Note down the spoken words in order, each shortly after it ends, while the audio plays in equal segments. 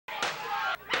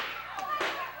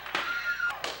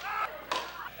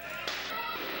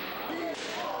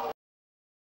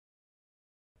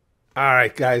All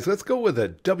right, guys, let's go with a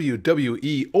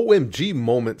WWE OMG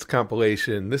Moments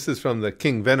compilation. This is from the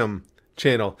King Venom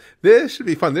channel. This should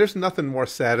be fun. There's nothing more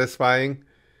satisfying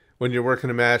when you're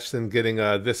working a match than getting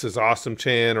a "This is awesome"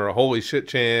 chant or a "Holy shit"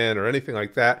 chant or anything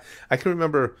like that. I can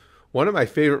remember one of my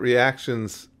favorite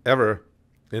reactions ever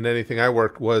in anything I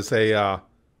worked was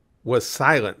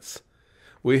silence.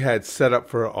 We had set up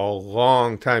for a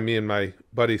long time, me and my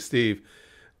buddy Steve,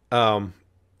 a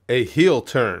heel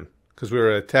turn. Because we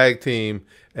were a tag team,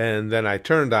 and then I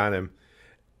turned on him.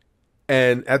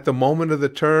 And at the moment of the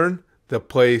turn, the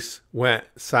place went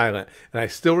silent. And I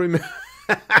still remember,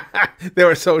 they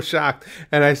were so shocked.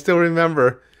 And I still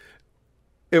remember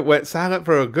it went silent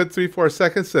for a good 3-4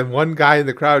 seconds. And one guy in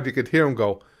the crowd, you could hear him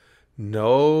go,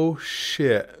 "No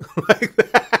shit." Like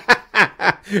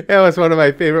that. That was one of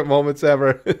my favorite moments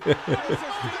ever.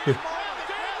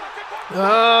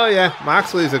 Oh, yeah.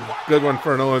 Moxley's a good one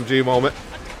for an OMG moment.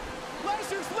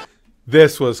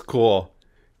 This was cool.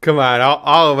 Come on,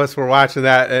 all of us were watching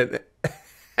that, and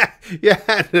you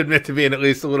had to admit to being at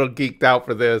least a little geeked out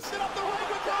for this.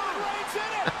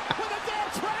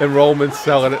 And Roman's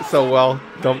selling it so well,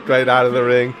 dumped right out of the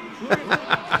ring.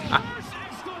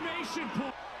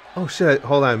 Oh shit!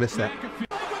 Hold on, I missed that.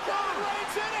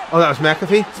 Oh, that was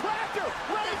McAfee.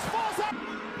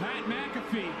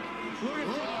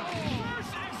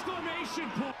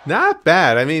 Not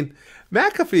bad. I mean,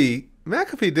 McAfee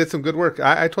did some good work.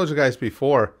 I told you guys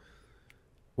before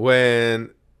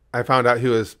when I found out he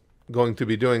was going to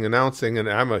be doing announcing, and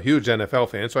I'm a huge NFL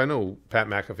fan, so I know who Pat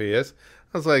McAfee is.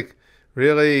 I was like,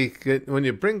 really? When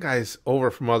you bring guys over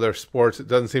from other sports, it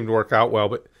doesn't seem to work out well,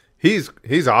 but he's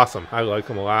awesome. I like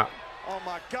him a lot. Oh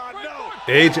my God, no!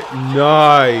 AJ,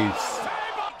 nice.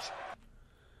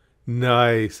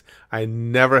 Nice. I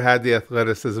never had the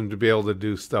athleticism to be able to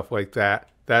do stuff like that.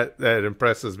 That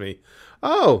impresses me.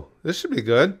 Oh, this should be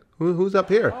good. Who's up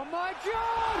here? Oh my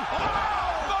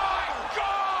God! Oh my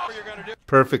God!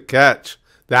 Perfect catch.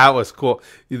 That was cool.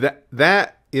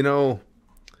 That you know,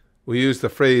 we use the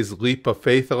phrase "leap of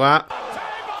faith" a lot.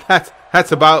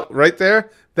 That's about right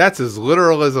there. That's as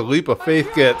literal as a leap of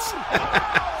faith gets.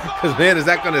 Because man, is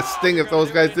that going to sting if those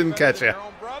guys didn't catch you?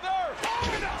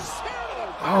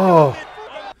 Oh,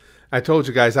 I told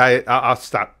you guys I'll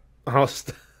stop.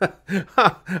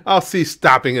 I'll see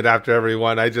stopping it after every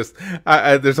one. There's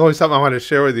always something I want to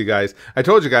share with you guys. I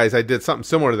told you guys I did something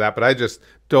similar to that, but I just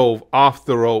dove off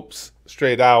the ropes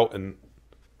straight out and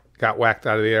got whacked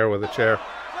out of the air with a chair.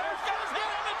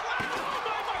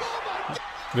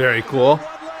 Very cool.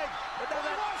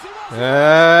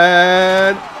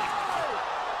 And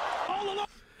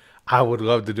I would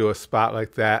love to do a spot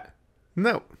like that.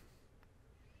 No.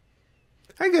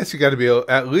 I guess you got to be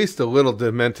at least a little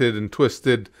demented and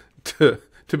twisted to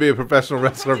be a professional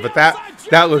wrestler, but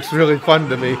that looks really fun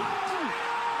to me.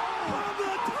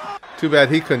 Too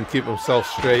bad he couldn't keep himself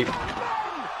straight.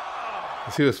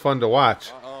 Because he was fun to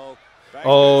watch.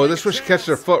 Oh, this was she catches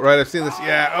her foot, right? I've seen this.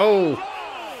 Yeah. Oh,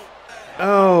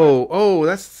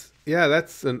 that's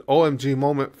an OMG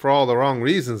moment for all the wrong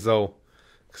reasons, though.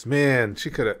 Because man, she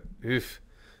could have.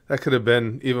 That could have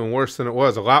been even worse than it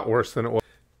was. A lot worse than it was.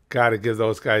 Got to give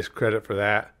those guys credit for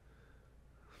that.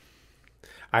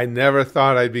 I never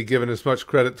thought I'd be giving as much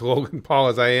credit to Logan Paul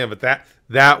as I am, but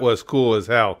that was cool as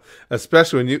hell.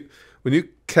 Especially when you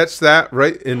catch that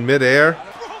right in midair.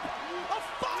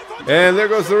 And there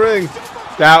goes the ring.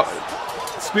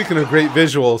 Speaking of great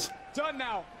visuals,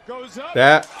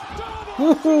 that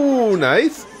woohoo,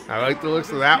 nice. I like the looks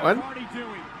of that one.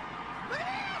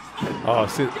 Oh,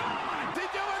 see,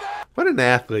 what an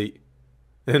athlete.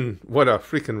 And what a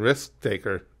freaking risk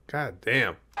taker. God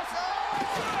damn.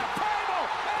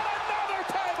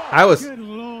 I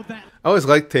always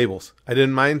liked tables. I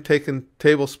didn't mind taking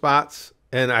table spots,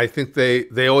 and I think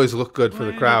they always look good for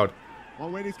the crowd.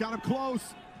 Oh, wait, he's got him close.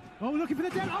 Oh, looking for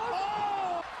the dead.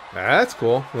 Oh! That's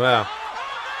cool. Wow.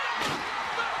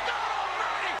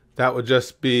 That would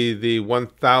just be the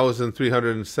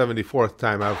 1,374th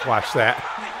time I've watched that.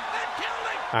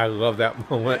 I love that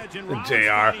moment.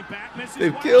 JR.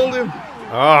 They've killed him.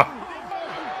 Oh.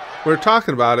 We were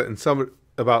talking about it, and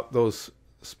about those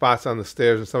spots on the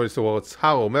stairs, and somebody said, well, it's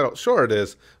hollow metal. Sure it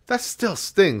is. That still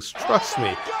stings. Trust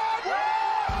me.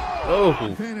 Oh.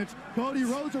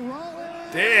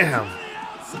 Damn.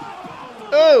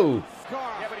 Oh.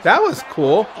 That was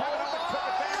cool.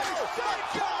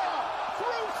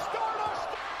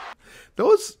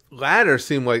 Those ladders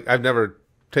seem like I've never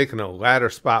taken a ladder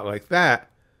spot like that.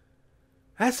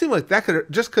 That seemed like that could,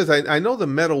 just because I know the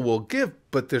metal will give,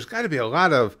 but there's got to be a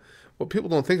lot of what people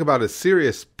don't think about as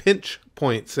serious pinch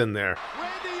points in there.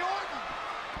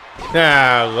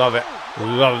 Yeah, I love it.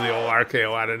 Love the old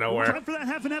RKO out of nowhere. Time for that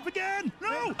half and half again.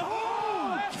 No.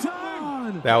 Oh,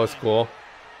 done. That was cool.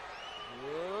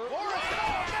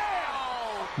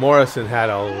 Morrison had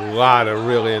a lot of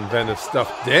really inventive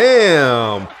stuff.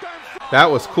 Damn. That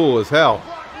was cool as hell.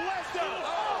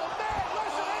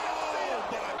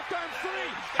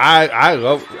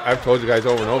 I've told you guys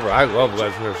over and over, I love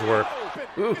Lesnar's work.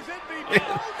 Ooh,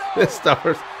 man, this stuff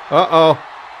is, uh-oh.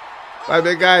 Bye,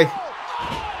 big guy.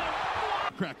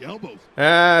 Crack elbows.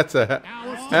 That's a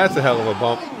hell of a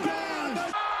bump.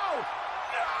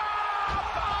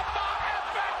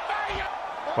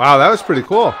 Wow, that was pretty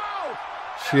cool.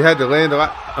 She had to land a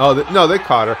lot. Oh, no, they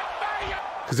caught her.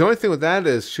 Because the only thing with that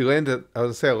is she landed, I was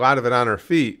going to say, a lot of it on her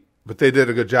feet, but they did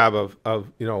a good job of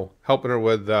helping her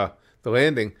with the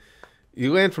landing.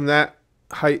 You land from that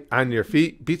height on your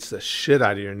feet, beats the shit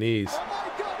out of your knees. Oh my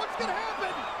God, what's gonna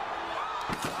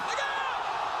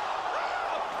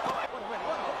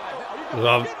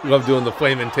happen? Love doing the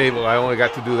flaming table. I only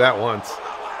got to do that once.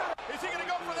 Is he gonna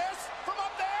go for this from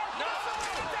up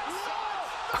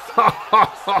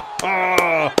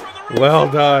there? Well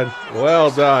done.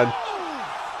 Well done.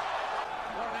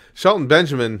 Shelton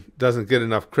Benjamin doesn't get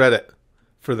enough credit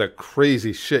for the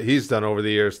crazy shit he's done over the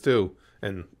years, too.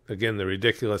 And, again, the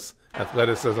ridiculous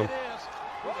athleticism.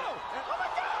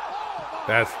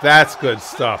 That's good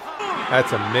stuff.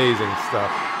 That's amazing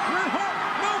stuff.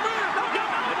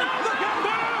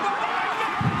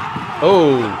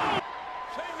 Oh.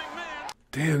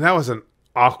 Damn, that was an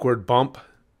awkward bump.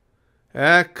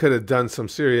 That could have done some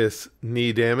serious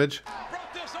knee damage.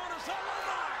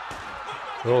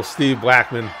 Little Steve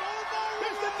Blackman.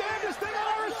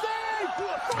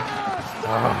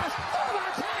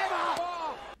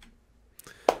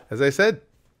 As I said,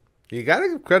 you got to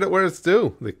give credit where it's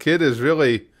due. The kid is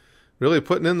really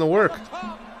putting in the work.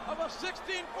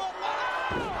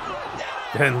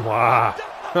 Benoit.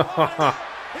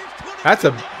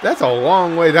 That's a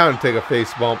long way down to take a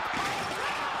face bump.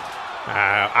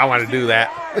 I want to do that.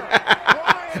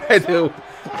 I do.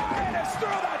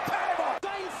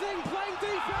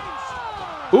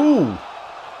 Ooh.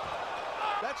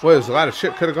 Boy, there's a lot of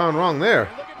shit could have gone wrong there.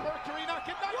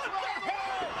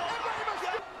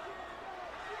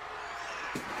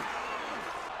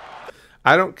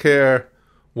 I don't care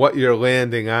what you're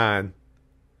landing on.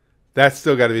 That's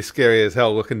still got to be scary as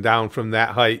hell looking down from that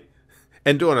height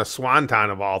and doing a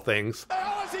swanton of all things. What the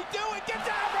hell is he doing? Get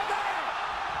down from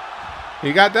there!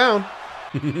 He got down.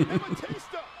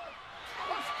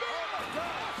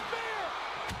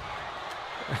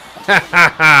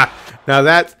 Now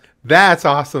that's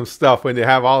awesome stuff when you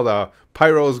have all the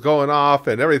pyros going off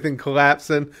and everything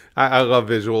collapsing. I love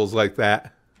visuals like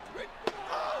that.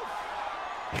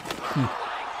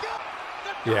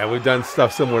 Yeah, we've done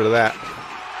stuff similar to that.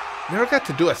 Never got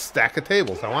to do a stack of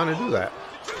tables. I want to do that.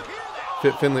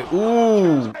 Fit Finley.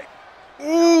 Ooh.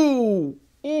 Ooh.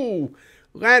 Ooh.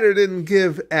 Ladder didn't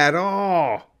give at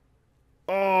all.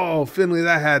 Oh, Finley,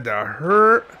 that had to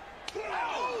hurt.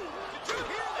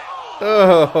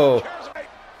 Oh.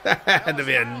 That had to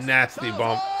be a nasty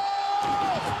bump.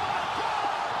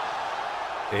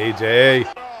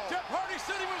 AJ.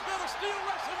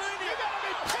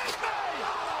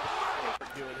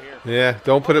 Yeah,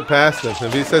 don't put it past him.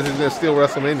 If he says he's going to steal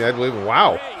WrestleMania, I believe him.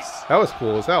 Wow. That was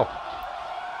cool as hell.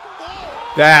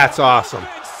 That's awesome.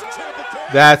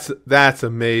 That's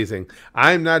amazing.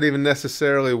 I'm not even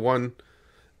necessarily one,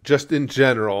 just in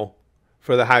general,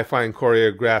 for the high-flying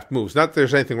choreographed moves. Not that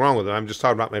there's anything wrong with it. I'm just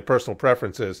talking about my personal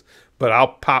preferences. But I'll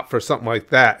pop for something like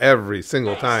that every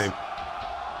single time.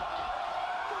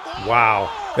 Wow.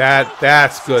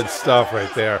 That's good stuff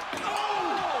right there.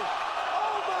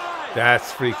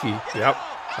 That's freaky. Yep.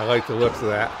 I like the looks of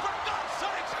that.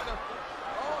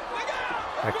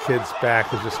 That kid's back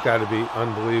has just got to be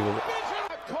unbelievable.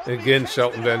 Again,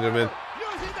 Shelton Benjamin.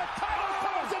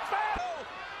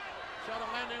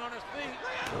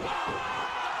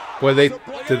 Boy,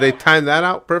 did they time that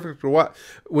out perfect or what?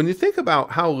 When you think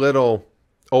about how little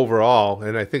overall,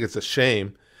 and I think it's a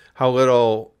shame, how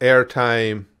little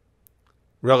airtime,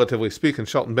 relatively speaking,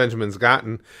 Shelton Benjamin's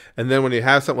gotten, and then when you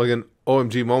have something like an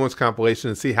OMG Moments compilation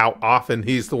and see how often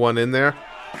he's the one in there,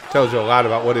 tells you a lot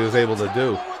about what he was able to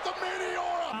do.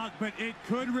 But it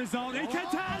could result in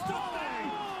catastrophe.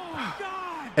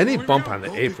 Any bump on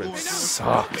the apron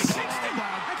sucks.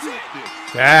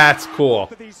 That's cool.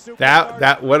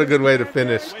 That what a good way to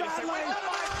finish.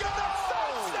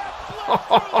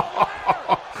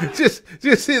 Just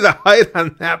see the height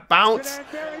on that bounce.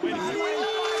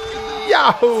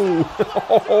 Yahoo!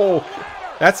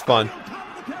 That's fun.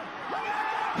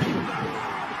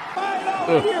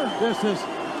 This is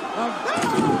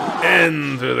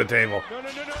In through the table.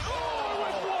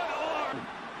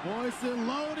 Morrison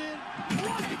loaded.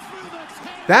 Right through the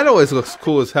table. That always looks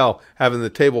cool as hell, having the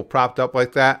table propped up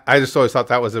like that. I just always thought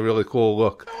that was a really cool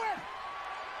look.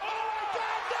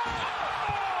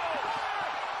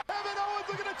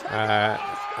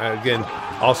 Again,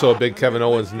 also a big Kevin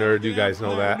Owens nerd. You guys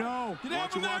know that.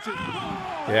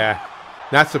 Yeah.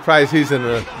 Not surprised he's in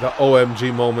the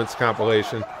OMG Moments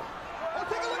compilation.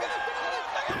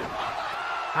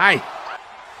 I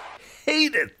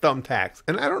hated thumbtacks,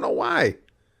 and I don't know why.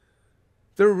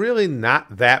 They're really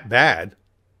not that bad.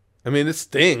 I mean, it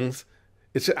stings.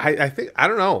 It's I think I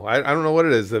don't know. I don't know what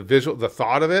it is. The visual, the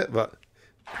thought of it, but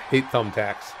I hate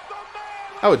thumbtacks.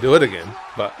 I would do it again,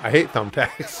 but I hate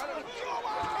thumbtacks.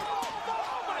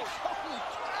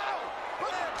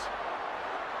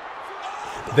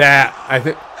 That I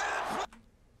think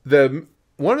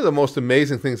one of the most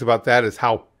amazing things about that is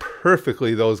how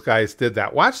perfectly those guys did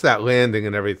that. Watch that landing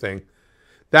and everything.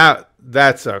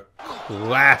 That's a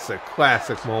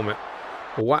classic moment.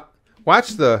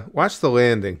 Watch the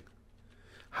landing.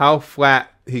 How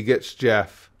flat he gets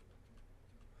Jeff.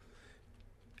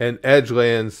 And Edge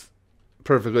lands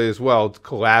perfectly as well.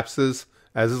 Collapses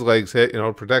as his legs hit,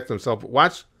 protect himself. But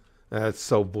watch, that's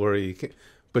so blurry.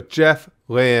 But Jeff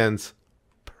lands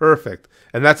perfect.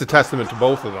 And that's a testament to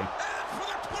both of them.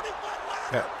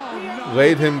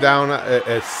 Laid him down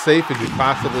as safe as you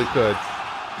possibly could.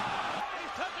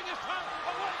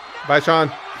 Bye, Sean.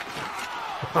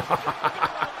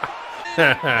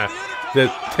 The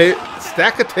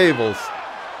stack of tables.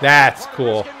 That's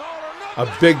cool. A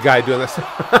big guy doing this.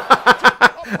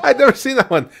 I'd never seen that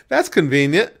one. That's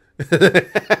convenient.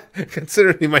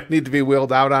 Considering he might need to be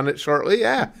wheeled out on it shortly.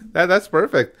 Yeah, that's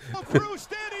perfect.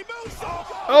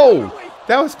 Oh,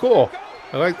 that was cool.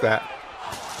 I like that.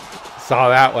 Saw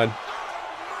that one.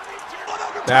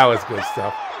 That was good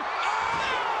stuff.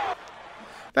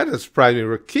 That doesn't surprise me.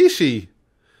 Rikishi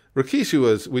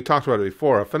was, we talked about it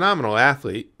before, a phenomenal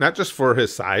athlete. Not just for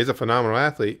his size, a phenomenal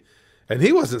athlete. And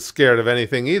he wasn't scared of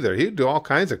anything either. He'd do all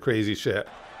kinds of crazy shit.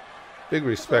 Big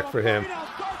respect for him.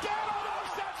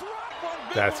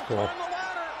 That's cool.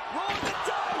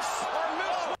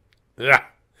 Yeah.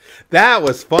 That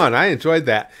was fun. I enjoyed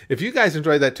that. If you guys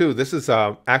enjoyed that too, this is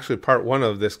actually part 1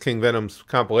 of this King Venom's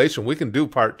compilation. We can do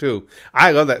part 2.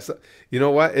 I love that. You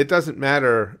know what? It doesn't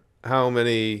matter how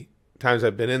many times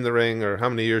I've been in the ring or how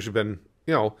many years you've been,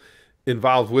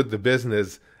 involved with the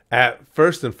business. At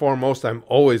first and foremost, I'm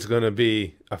always going to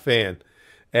be a fan.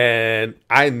 And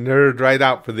I nerd right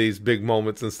out for these big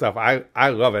moments and stuff. I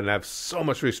love it, and I have so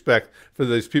much respect for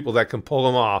these people that can pull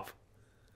them off.